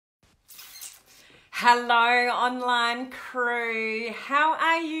Hello, online crew. How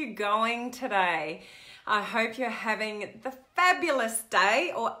are you going today? I hope you're having the fabulous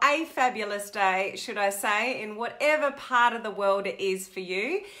day, or a fabulous day, should I say, in whatever part of the world it is for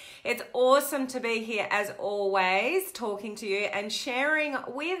you. It's awesome to be here as always, talking to you and sharing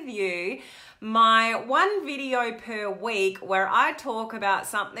with you my one video per week where I talk about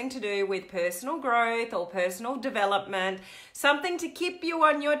something to do with personal growth or personal development, something to keep you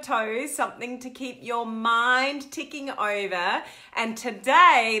on your toes, something to keep your mind ticking over. And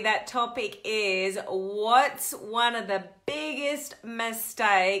today that topic is what's one of the biggest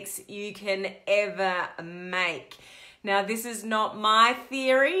mistakes you can ever make. Now, this is not my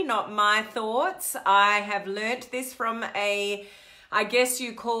theory, not my thoughts. I have learnt this from I guess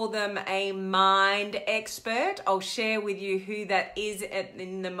you call them a mind expert. I'll share with you who that is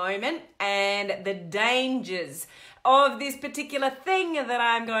in the moment and the dangers of this particular thing that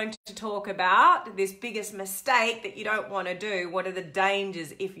I'm going to talk about, this biggest mistake that you don't want to do. What are the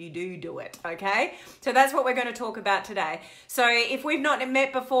dangers if you do it, okay? So that's what we're going to talk about today. So if we've not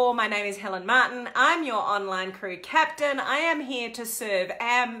met before, my name is Helen Martin. I'm your online crew captain. I am here to serve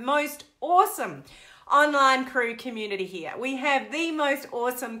our most awesome online crew community here. We have the most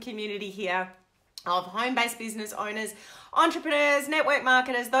awesome community here of home-based business owners, entrepreneurs, network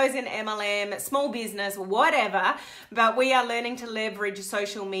marketers, those in MLM, small business, whatever. But we are learning to leverage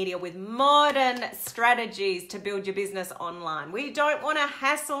social media with modern strategies to build your business online. We don't want to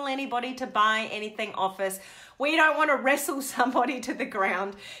hassle anybody to buy anything off us. We don't want to wrestle somebody to the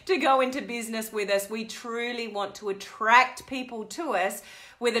ground to go into business with us. We truly want to attract people to us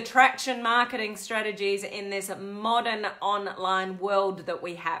with attraction marketing strategies in this modern online world that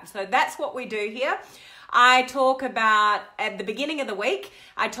we have. So that's what we do here. I talk about, at the beginning of the week,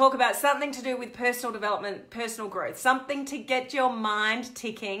 I talk about something to do with personal development, personal growth, something to get your mind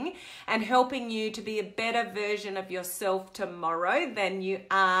ticking and helping you to be a better version of yourself tomorrow than you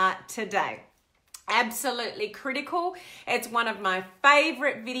are today. Absolutely critical. It's one of my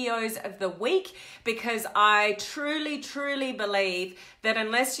favorite videos of the week because I truly believe that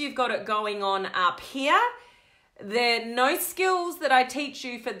unless you've got it going on up here, there are no skills that I teach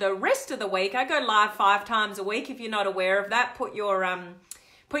you for the rest of the week. I go live 5 times a week. If you're not aware of that, put your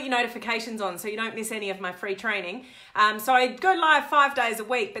notifications on so you don't miss any of my free training. So I go live 5 days a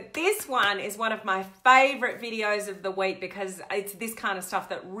week, but this one is one of my favorite videos of the week because it's this kind of stuff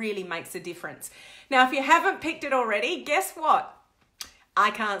that really makes a difference. Now, if you haven't picked it already, guess what? I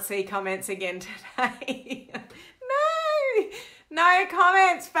can't see comments again today. No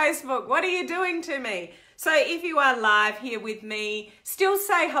comments, Facebook. What are you doing to me? So if you are live here with me, still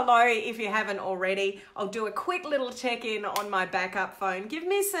say hello if you haven't already. I'll do a quick little check-in on my backup phone. Give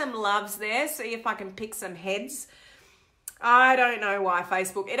me some loves there, see if I can pick some heads. I don't know why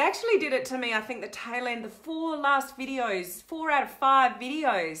Facebook. It actually did it to me, I think, the tail end, the 4 last videos, 4 out of 5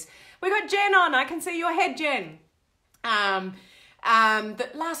 videos. We got Jen on. I can see your head, Jen. The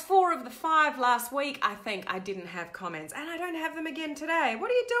last 4 of the 5 last week, I think I didn't have comments. And I don't have them again today. What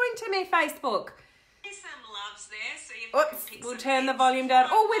are you doing to me, Facebook? Some loves there. So oops, we'll turn the volume down.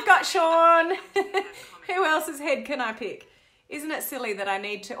 Oh, we've got Sean. Who else's head can I pick? Isn't it silly that I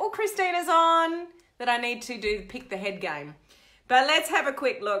need to... Oh, Christina's on. That I need to pick the head game. But let's have a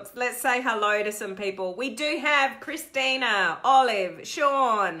quick look. Let's say hello to some people. We do have Christina, Olive,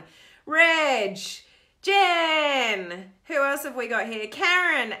 Sean, Reg, Jen. Who else have we got here?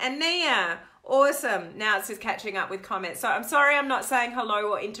 Karen, Ania. Awesome. Now it's just catching up with comments. So I'm sorry I'm not saying hello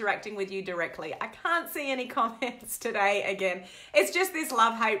or interacting with you directly. I can't see any comments today again. It's just this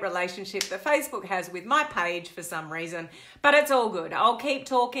love-hate relationship that Facebook has with my page for some reason. But it's all good. I'll keep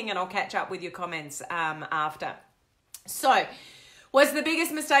talking and I'll catch up with your comments after. So, what's the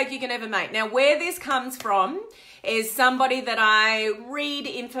biggest mistake you can ever make? Now, where this comes from is somebody that I read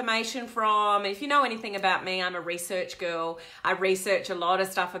information from. If you know anything about me, I'm a research girl. I research a lot of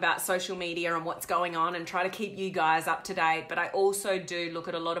stuff about social media and what's going on and try to keep you guys up to date. But I also do look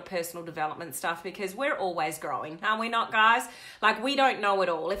at a lot of personal development stuff because we're always growing, are we not, guys? Like, we don't know it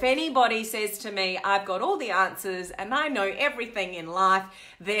all. If anybody says to me, I've got all the answers and I know everything in life,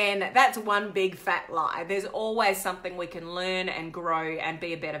 then that's one big fat lie. There's always something we can learn and grow and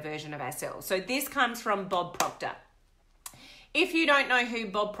be a better version of ourselves. So this comes from Bob Proctor. If you don't know who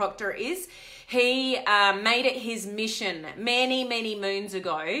Bob Proctor is, he made it his mission many moons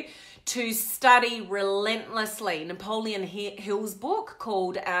ago to study relentlessly Napoleon Hill's book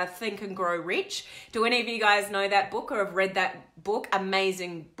called Think and Grow Rich. Do any of you guys know that book or have read that book,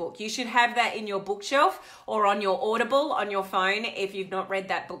 amazing book. You should have that in your bookshelf or on your Audible on your phone if you've not read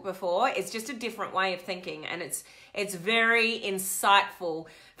that book before. It's just a different way of thinking, and it's very insightful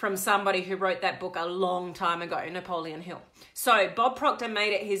from somebody who wrote that book a long time ago, Napoleon Hill. So Bob Proctor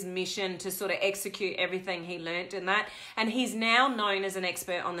made it his mission to sort of execute everything he learnt in that, and he's now known as an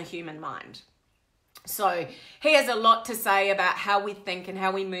expert on the human mind. So he has a lot to say about how we think and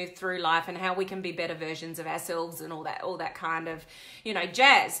how we move through life and how we can be better versions of ourselves and all that kind of,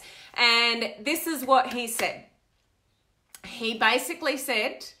 jazz. And this is what he said. He basically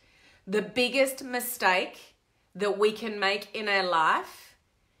said the biggest mistake that we can make in our life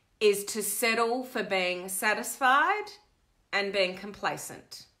is to settle for being satisfied and being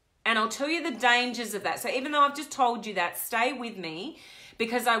complacent. And I'll tell you the dangers of that. So even though I've just told you that, stay with me,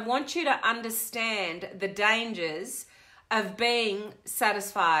 because I want you to understand the dangers of being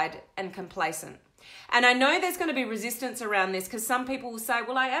satisfied and complacent. And I know there's going to be resistance around this because some people will say,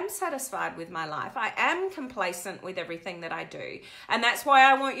 well, I am satisfied with my life. I am complacent with everything that I do. And that's why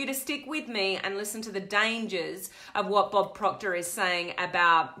I want you to stick with me and listen to the dangers of what Bob Proctor is saying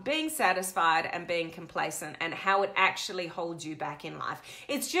about being satisfied and being complacent and how it actually holds you back in life.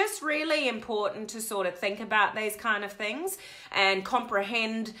 It's just really important to sort of think about these kind of things and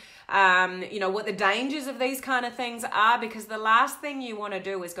comprehend what the dangers of these kind of things are, because the last thing you want to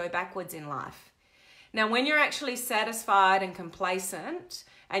do is go backwards in life. Now, when you're actually satisfied and complacent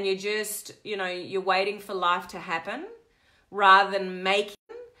and you're just, you're waiting for life to happen rather than making,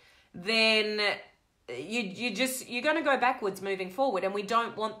 then you're going to go backwards moving forward, and we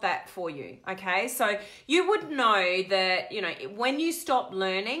don't want that for you, okay? So you would know that, when you stop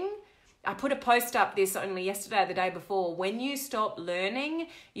learning, I put a post up this only yesterday or the day before, when you stop learning,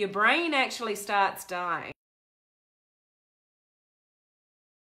 your brain actually starts dying.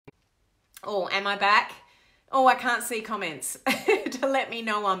 Oh, am I back? Oh, I can't see comments to let me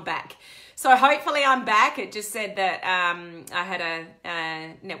know I'm back. So hopefully I'm back. It just said that I had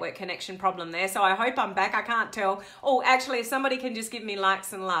a network connection problem there. So I hope I'm back. I can't tell. Oh, actually, if somebody can just give me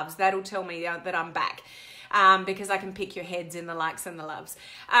likes and loves, that'll tell me that I'm back. Because I can pick your heads in the likes and the loves.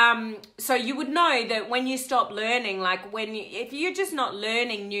 So you would know that when you stop learning, if you're just not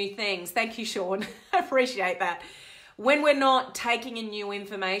learning new things, thank you, Sean, I appreciate that. When we're not taking in new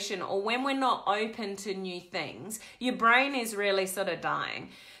information or when we're not open to new things, your brain is really sort of dying.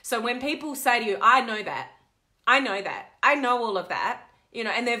 So when people say to you, I know that, I know all of that,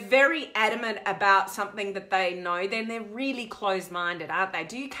 and they're very adamant about something that they know, then they're really closed-minded, aren't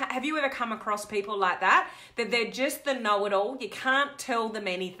they? Have you ever come across people like that? That they're just the know-it-all. You can't tell them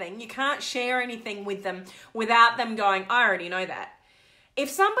anything. You can't share anything with them without them going, I already know that. If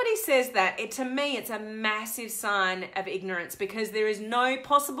somebody says that, to me, it's a massive sign of ignorance, because there is no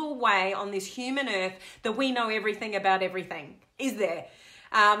possible way on this human earth that we know everything about everything, is there?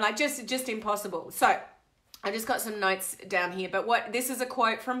 Just impossible. So I just got some notes down here, but this is a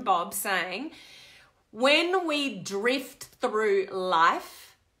quote from Bob saying, when we drift through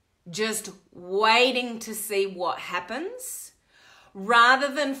life, just waiting to see what happens,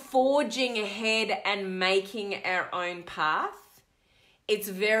 rather than forging ahead and making our own path, it's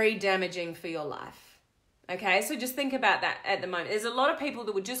very damaging for your life. Okay, so just think about that at the moment. There's a lot of people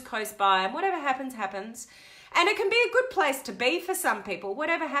that would just coast by and whatever happens, happens. And it can be a good place to be for some people.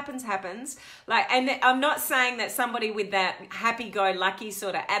 Whatever happens, happens. And I'm not saying that somebody with that happy-go-lucky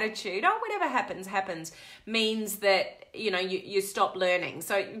sort of attitude, whatever happens, happens, means that, you stop learning.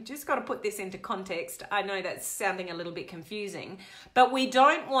 So you just got to put this into context. I know that's sounding a little bit confusing, but we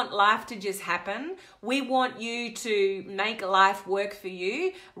don't want life to just happen. We want you to make life work for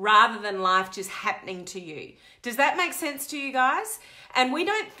you rather than life just happening to you. Does that make sense to you guys? And we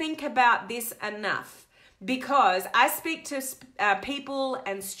don't think about this enough. Because I speak to people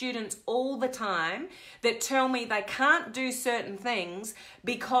and students all the time that tell me they can't do certain things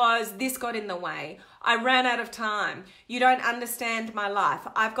because this got in the way. I ran out of time. You don't understand my life.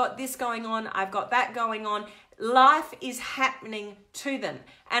 I've got this going on. I've got that going on. Life is happening to them.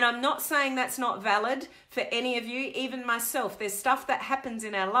 And I'm not saying that's not valid for any of you, even myself. There's stuff that happens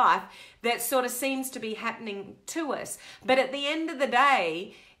in our life that sort of seems to be happening to us. But at the end of the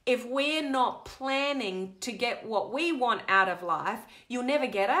day, if we're not planning to get what we want out of life, you'll never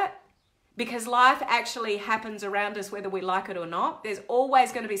get it, because life actually happens around us whether we like it or not. There's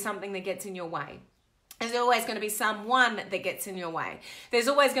always going to be something that gets in your way. There's always going to be someone that gets in your way. There's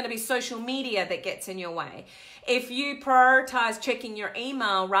always going to be social media that gets in your way. If you prioritize checking your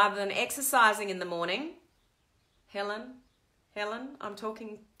email rather than exercising in the morning, Helen, Helen, I'm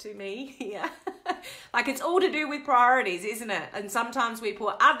talking to me here. Like, it's all to do with priorities, isn't it? And sometimes we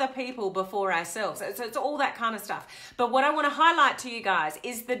put other people before ourselves. So it's all that kind of stuff. But what I want to highlight to you guys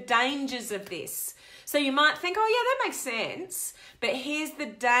is the dangers of this. So you might think, oh yeah, that makes sense. But here's the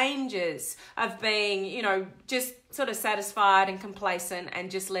dangers of being, you know, just sort of satisfied and complacent and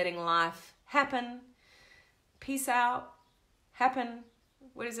just letting life happen. Peace out. Happen.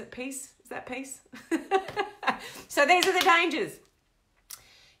 What is it? Peace? Is that peace? So these are the dangers.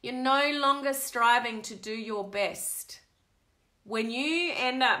 You're no longer striving to do your best. When you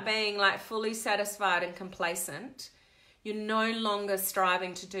end up being like fully satisfied and complacent, you're no longer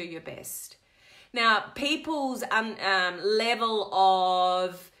striving to do your best. Now, people's level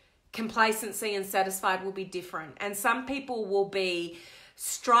of complacency and satisfied will be different. And some people will be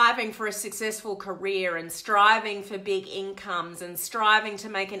striving for a successful career and striving for big incomes and striving to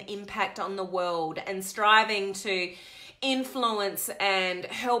make an impact on the world and striving to influence and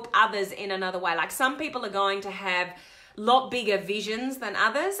help others in another way. Like, some people are going to have a lot bigger visions than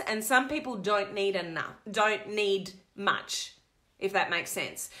others, and some people don't need much, if that makes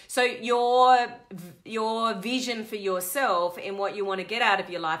sense. So your vision for yourself and what you want to get out of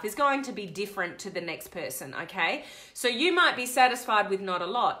your life is going to be different to the next person, okay? So you might be satisfied with not a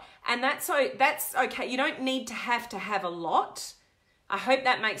lot, and that's okay. You don't need to have a lot. I hope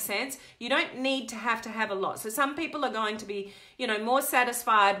that makes sense. You don't need to have a lot. So some people are going to be, you know, more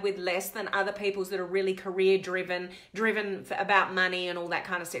satisfied with less than other people's that are really career driven about money and all that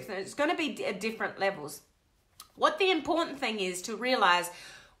kind of stuff. So it's going to be at different levels. What the important thing is to realize,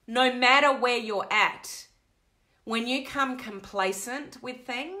 no matter where you're at, when you come complacent with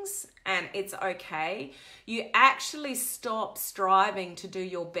things and it's okay, you actually stop striving to do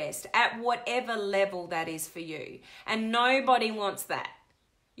your best at whatever level that is for you. And nobody wants that.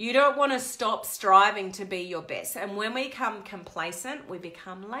 You don't want to stop striving to be your best. And when we become complacent, we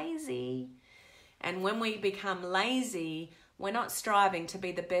become lazy. And when we become lazy, we're not striving to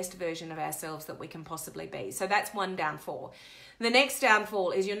be the best version of ourselves that we can possibly be. So that's one downfall. The next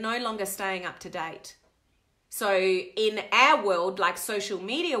downfall is you're no longer staying up to date. So in our world, like social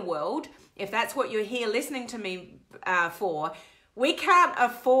media world, if that's what you're here listening to me for, we can't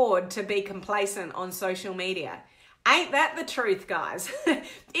afford to be complacent on social media. Ain't that the truth, guys?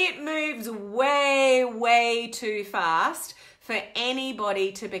 It moves way, way too fast for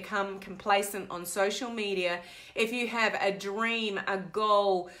anybody to become complacent on social media. If you have a dream, a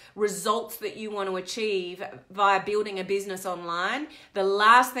goal, results that you want to achieve via building a business online, the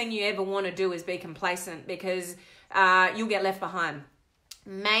last thing you ever want to do is be complacent, because you'll get left behind.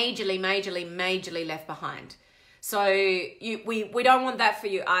 Majorly left behind. So we don't want that for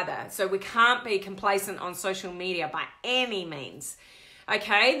you either. So we can't be complacent on social media by any means.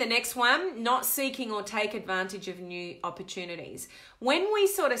 Okay, the next one, not seeking or take advantage of new opportunities. When we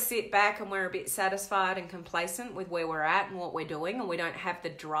sort of sit back and we're a bit satisfied and complacent with where we're at and what we're doing, and we don't have the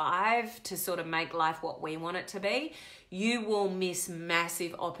drive to sort of make life what we want it to be, you will miss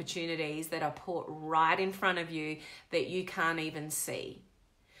massive opportunities that are put right in front of you that you can't even see.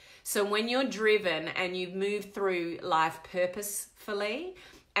 So when you're driven and you move through life purposefully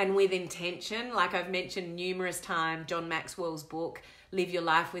and with intention, like I've mentioned numerous times, John Maxwell's book, Live Your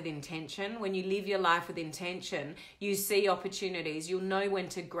Life with Intention. When you live your life with intention, you see opportunities. You'll know when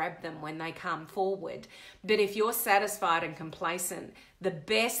to grab them when they come forward. But if you're satisfied and complacent, the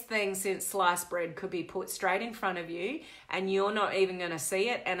best thing since sliced bread could be put straight in front of you and you're not even going to see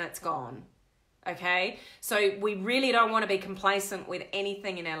it and it's gone. Okay? So we really don't want to be complacent with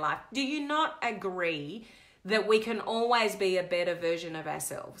anything in our life. Do you not agree that we can always be a better version of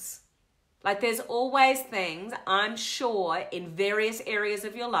ourselves? Like, there's always things, I'm sure, in various areas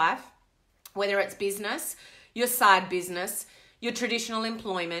of your life, whether it's business, your side business, your traditional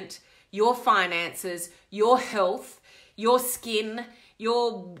employment, your finances, your health, your skin,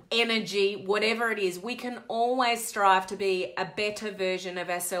 your energy, whatever it is, we can always strive to be a better version of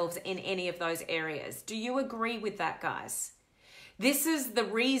ourselves in any of those areas. Do you agree with that, guys? This is the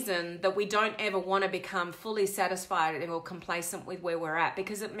reason that we don't ever want to become fully satisfied or complacent with where we're at,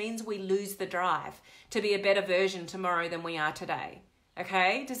 because it means we lose the drive to be a better version tomorrow than we are today.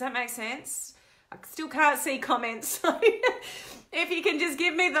 Okay? Does that make sense? I still can't see comments. So if you can just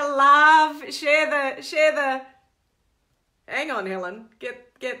give me the love, share the, hang on, Helen,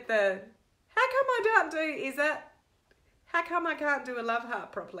 get the, how come I can't do a love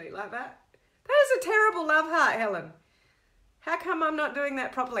heart properly like that? That is a terrible love heart, Helen. How come I'm not doing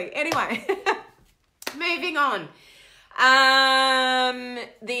that properly? Anyway, moving on.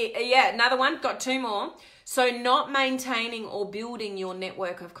 Another one, got two more. So not maintaining or building your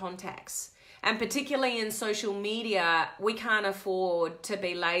network of contacts. And particularly in social media, we can't afford to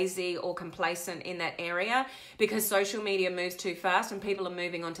be lazy or complacent in that area, because social media moves too fast and people are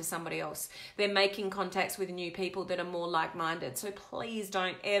moving on to somebody else. They're making contacts with new people that are more like-minded. So please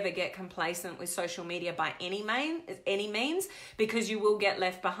don't ever get complacent with social media by any means, because you will get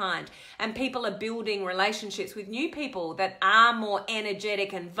left behind. And people are building relationships with new people that are more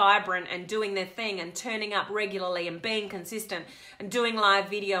energetic and vibrant and doing their thing and turning up regularly and being consistent and doing live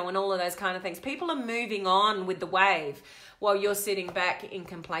video and all of those kind of things. People are moving on with the wave while you're sitting back in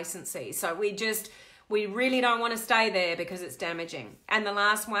complacency. So we really don't want to stay there, because it's damaging. And the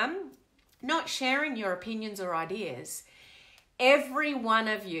last one, not sharing your opinions or ideas. Every one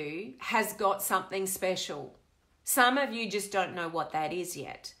of you has got something special. Some of you just don't know what that is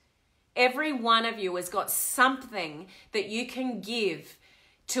yet. Every one of you has got something that you can give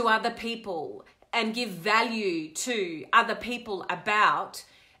to other people and give value to other people about,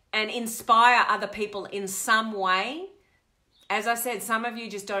 and inspire other people in some way. As I said, some of you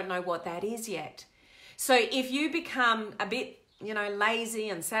just don't know what that is yet. So if you become a bit, lazy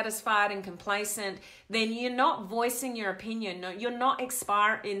and satisfied and complacent, then you're not voicing your opinion. No, you're not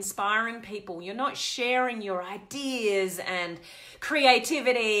inspiring people. You're not sharing your ideas and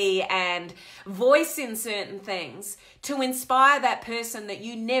creativity and voice in certain things to inspire that person that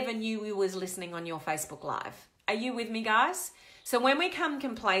you never knew who was listening on your Facebook Live. Are you with me, guys? So when we come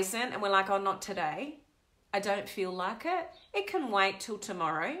complacent and we're like, oh, not today, I don't feel like it, it can wait till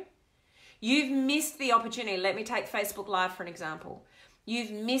tomorrow. You've missed the opportunity. Let me take Facebook Live for an example.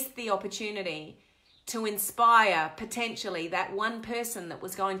 You've missed the opportunity to inspire potentially that one person that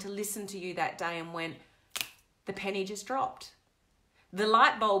was going to listen to you that day and went, the penny just dropped. The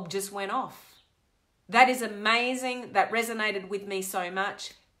light bulb just went off. That is amazing. That resonated with me so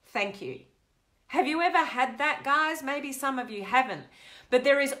much. Thank you. Have you ever had that, guys? Maybe some of you haven't. But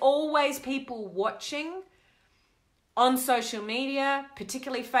there is always people watching on social media,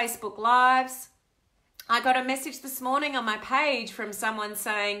 particularly Facebook Lives. I got a message this morning on my page from someone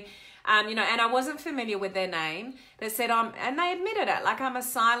saying, and I wasn't familiar with their name, that said, and they admitted it, like, I'm a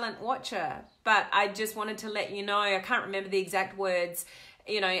silent watcher, but I just wanted to let you know, I can't remember the exact words,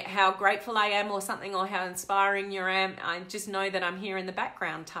 how grateful I am or something, or how inspiring you am. I just know that I'm here in the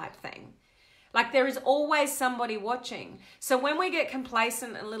background type thing. Like, there is always somebody watching. So when we get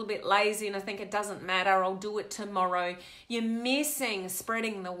complacent and a little bit lazy and I think it doesn't matter, I'll do it tomorrow, you're missing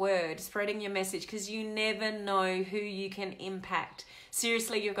spreading the word, spreading your message, because you never know who you can impact.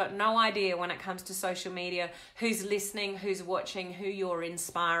 Seriously, you've got no idea when it comes to social media who's listening, who's watching, who you're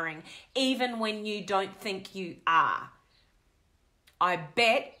inspiring, even when you don't think you are. I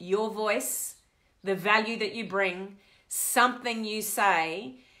bet your voice, the value that you bring, something you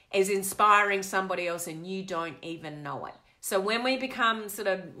say, is inspiring somebody else and you don't even know it. So when we become sort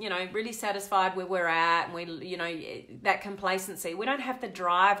of, really satisfied where we're at, and we, that complacency, we don't have the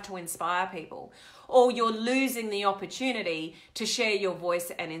drive to inspire people, or you're losing the opportunity to share your voice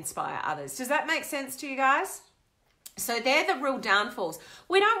and inspire others. Does that make sense to you guys? So they're the real downfalls.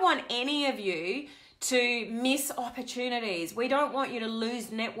 We don't want any of you to miss opportunities. We don't want you to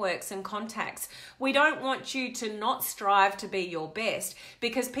lose networks and contacts. We don't want you to not strive to be your best,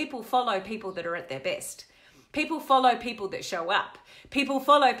 because people follow people that are at their best. People follow people that show up. People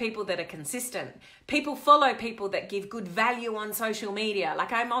follow people that are consistent. People follow people that give good value on social media.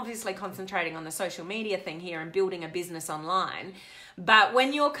 Like, I'm obviously concentrating on the social media thing here and building a business online. But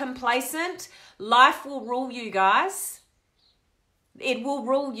when you're complacent, life will rule you, guys. It will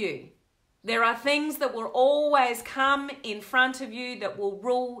rule you. There are things that will always come in front of you that will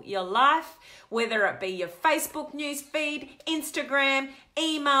rule your life, whether it be your Facebook news feed, Instagram,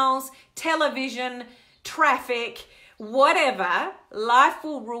 emails, television, traffic, whatever. Life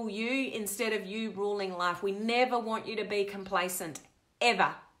will rule you instead of you ruling life. We never want you to be complacent,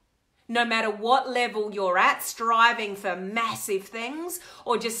 ever. No matter what level you're at, striving for massive things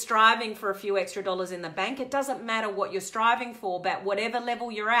or just striving for a few extra dollars in the bank, it doesn't matter what you're striving for, but whatever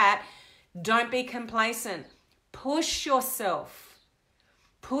level you're at, don't be complacent. Push yourself.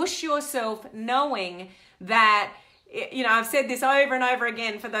 Push yourself, knowing that, I've said this over and over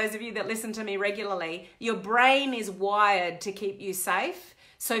again for those of you that listen to me regularly, your brain is wired to keep you safe.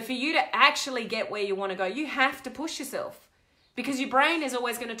 So for you to actually get where you want to go, you have to push yourself, because your brain is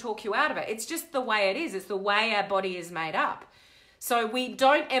always going to talk you out of it. It's just the way it is. It's the way our body is made up. So we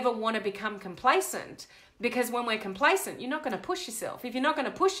don't ever want to become complacent, because when we're complacent, you're not going to push yourself. If you're not going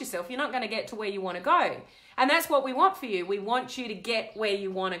to push yourself, you're not going to get to where you want to go. And that's what we want for you. We want you to get where you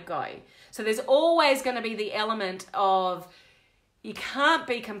want to go. So there's always going to be the element of, you can't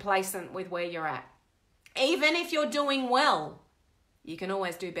be complacent with where you're at. Even if you're doing well, you can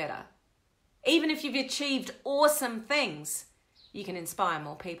always do better. Even if you've achieved awesome things, you can inspire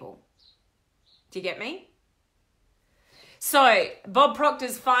more people. Do you get me? So Bob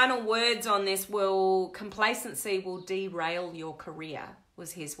Proctor's final words on this complacency will derail your career,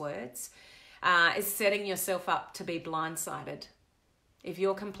 was his words. It's setting yourself up to be blindsided. If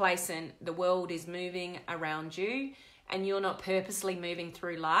you're complacent, the world is moving around you and you're not purposely moving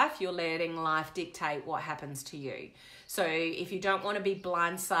through life. You're letting life dictate what happens to you. So if you don't want to be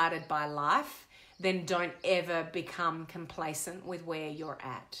blindsided by life, then don't ever become complacent with where you're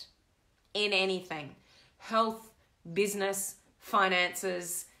at. In anything, health, business,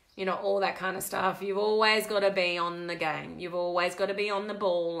 finances, all that kind of stuff. You've always got to be on the game. You've always got to be on the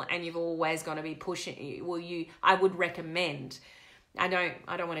ball, and you've always got to be pushing. I would recommend, I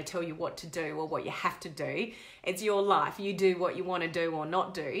don't want to tell you what to do or what you have to do. It's your life. You do what you want to do or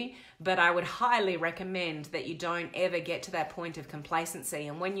not do. But I would highly recommend that you don't ever get to that point of complacency.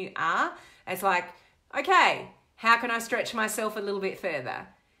 And when you are, it's like, okay, how can I stretch myself a little bit further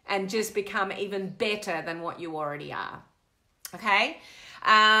and just become even better than what you already are? Okay?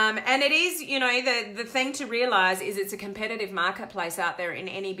 And it is, the thing to realize is it's a competitive marketplace out there in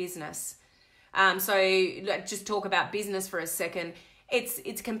any business. So just talk about business for a second.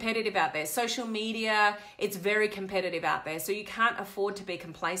 It's competitive out there. Social media, it's very competitive out there. So you can't afford to be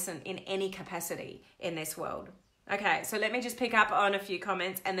complacent in any capacity in this world. Okay, so let me just pick up on a few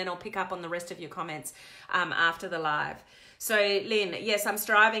comments and then I'll pick up on the rest of your comments after the live. So Lynn, yes, I'm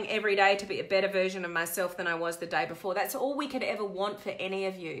striving every day to be a better version of myself than I was the day before. That's all we could ever want for any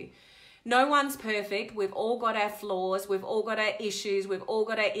of you. No one's perfect. We've all got our flaws. We've all got our issues. We've all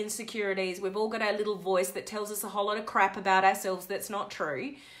got our insecurities. We've all got our little voice that tells us a whole lot of crap about ourselves that's not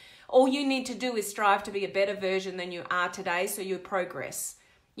true. All you need to do is strive to be a better version than you are today so you progress.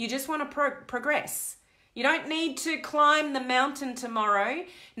 You just want to progress. You don't need to climb the mountain tomorrow.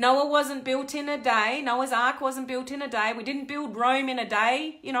 Noah wasn't built in a day. Noah's Ark wasn't built in a day. We didn't build Rome in a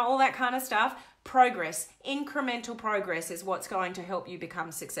day. All that kind of stuff. Progress, incremental progress is what's going to help you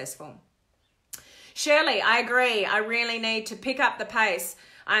become successful. Shirley, I agree. I really need to pick up the pace.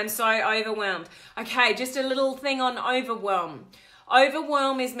 I'm so overwhelmed. Okay, just a little thing on overwhelm.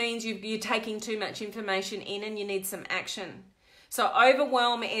 Overwhelm means you're taking too much information in and you need some action. So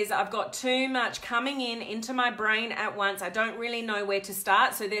overwhelm is I've got too much coming into my brain at once. I don't really know where to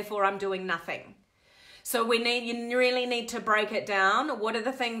start, so therefore I'm doing nothing. So you really need to break it down. What are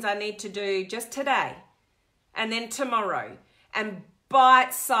the things I need to do just today and then tomorrow? And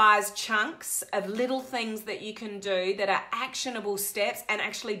bite-sized chunks of little things that you can do that are actionable steps and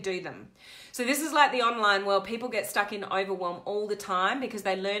actually do them. So this is like the online world. People get stuck in overwhelm all the time because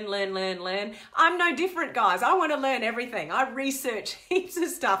they learn. I'm no different, guys. I want to learn everything. I research heaps of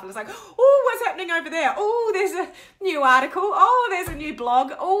stuff and it's like, oh, what's happening over there? Oh, there's a new article. Oh, there's a new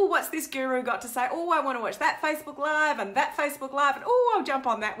blog. Oh, what's this guru got to say? Oh, I want to watch that Facebook Live and that Facebook Live and oh, I'll jump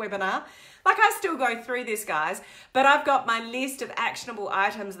on that webinar. Like I still go through this, guys, but I've got my list of actionable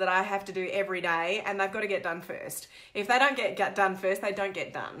items that I have to do every day and they've got to get done first. If they don't get done first, they don't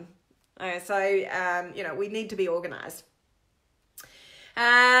get done. So, we need to be organized.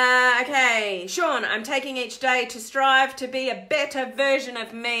 Okay, Sean, I'm taking each day to strive to be a better version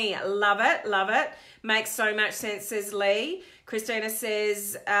of me. Love it, love it. Makes so much sense, says Lee. Christina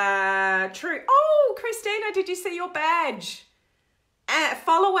says, true. Oh, Christina, did you see your badge?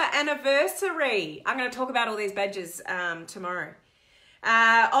 Follower anniversary. I'm going to talk about all these badges tomorrow.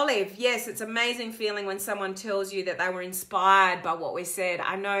 Olive, yes, it's an amazing feeling when someone tells you that they were inspired by what we said.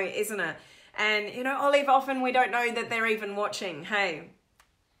 I know, isn't it? And, Olive, often we don't know that they're even watching. Hey.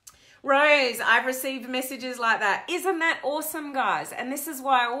 Rose, I've received messages like that. Isn't that awesome, guys? And this is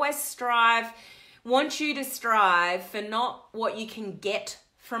why I always want you to strive for not what you can get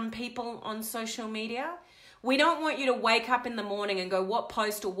from people on social media. We don't want you to wake up in the morning and go, what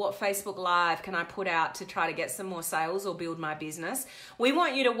post or what Facebook Live can I put out to try to get some more sales or build my business? We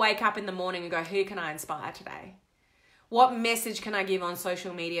want you to wake up in the morning and go, who can I inspire today? What message can I give on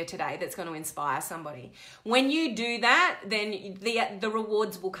social media today that's going to inspire somebody? When you do that, then the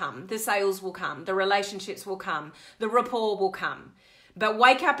rewards will come, the sales will come, the relationships will come, the rapport will come. But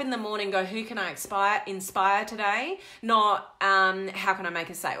wake up in the morning and go, who can I inspire today? Not how can I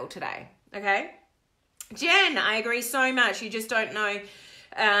make a sale today? Okay? Jen, I agree so much. You just don't know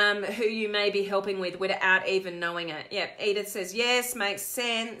who you may be helping with without even knowing it. Yep, Edith says, yes, makes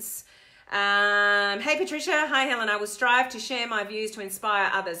sense. Hey, Patricia. Hi, Helen. I will strive to share my views to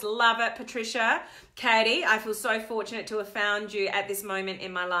inspire others. Love it, Patricia. Katie, I feel so fortunate to have found you at this moment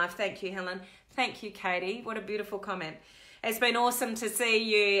in my life. Thank you, Helen. Thank you, Katie. What a beautiful comment. It's been awesome to see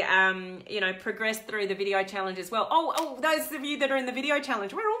you, you know, progress through the video challenge as well. Oh, those of you that are in the video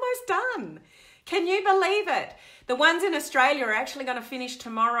challenge, we're almost done. Can you believe it? The ones in Australia are actually going to finish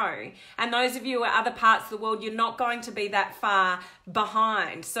tomorrow. And those of you in other parts of the world, you're not going to be that far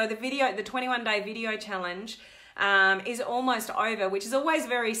behind. So the 21-day video challenge is almost over, which is always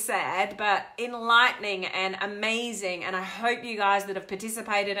very sad, but enlightening and amazing. And I hope you guys that have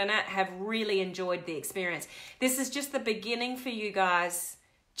participated in it have really enjoyed the experience. This is just the beginning for you guys,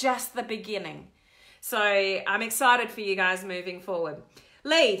 just the beginning. So I'm excited for you guys moving forward.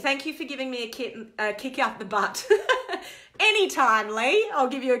 Lee, thank you for giving me a kick up the butt. Anytime, Lee, I'll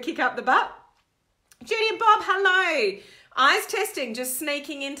give you a kick up the butt. Judy and Bob, hello. Eyes testing, just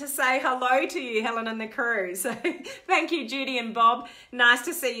sneaking in to say hello to you, Helen and the crew. So thank you, Judy and Bob. Nice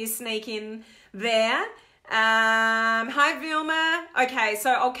to see you sneak in there. Hi, Vilma. Okay, so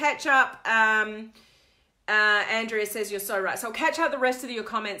I'll catch up. Andrea says you're so right. So I'll catch up the rest of your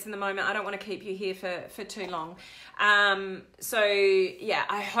comments in the moment. I don't want to keep you here for too long. So yeah,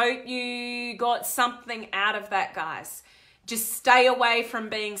 I hope you got something out of that, guys. Just stay away from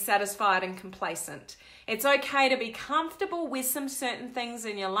being satisfied and complacent. It's okay to be comfortable with some certain things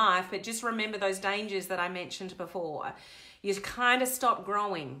in your life, but just remember those dangers that I mentioned before. You kind of stop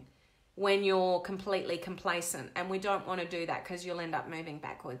growing when you're completely complacent, and we don't want to do that because you'll end up moving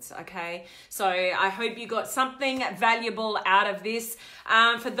backwards, okay? So I hope you got something valuable out of this.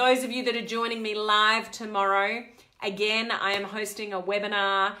 For those of you that are joining me live tomorrow, again, I am hosting a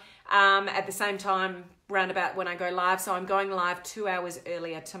webinar at the same time roundabout when I go live. So I'm going live 2 hours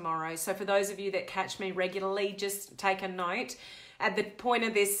earlier tomorrow. So for those of you that catch me regularly, just take a note. At the point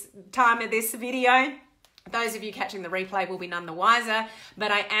of this time of this video, those of you catching the replay will be none the wiser,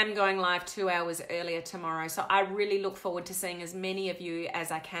 but I am going live 2 hours earlier tomorrow. So I really look forward to seeing as many of you as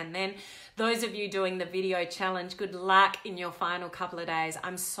I can then. Those of you doing the video challenge, good luck in your final couple of days.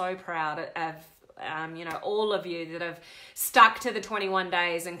 I'm so proud of you know, all of you that have stuck to the 21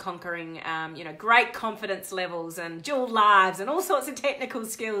 days and conquering, you know, great confidence levels and dual lives and all sorts of technical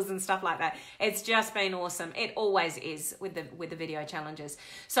skills and stuff like that. It's just been awesome. It always is with the video challenges.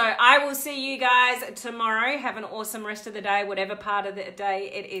 So I will see you guys tomorrow. Have an awesome rest of the day, whatever part of the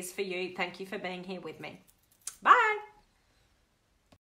day it is for you. Thank you for being here with me.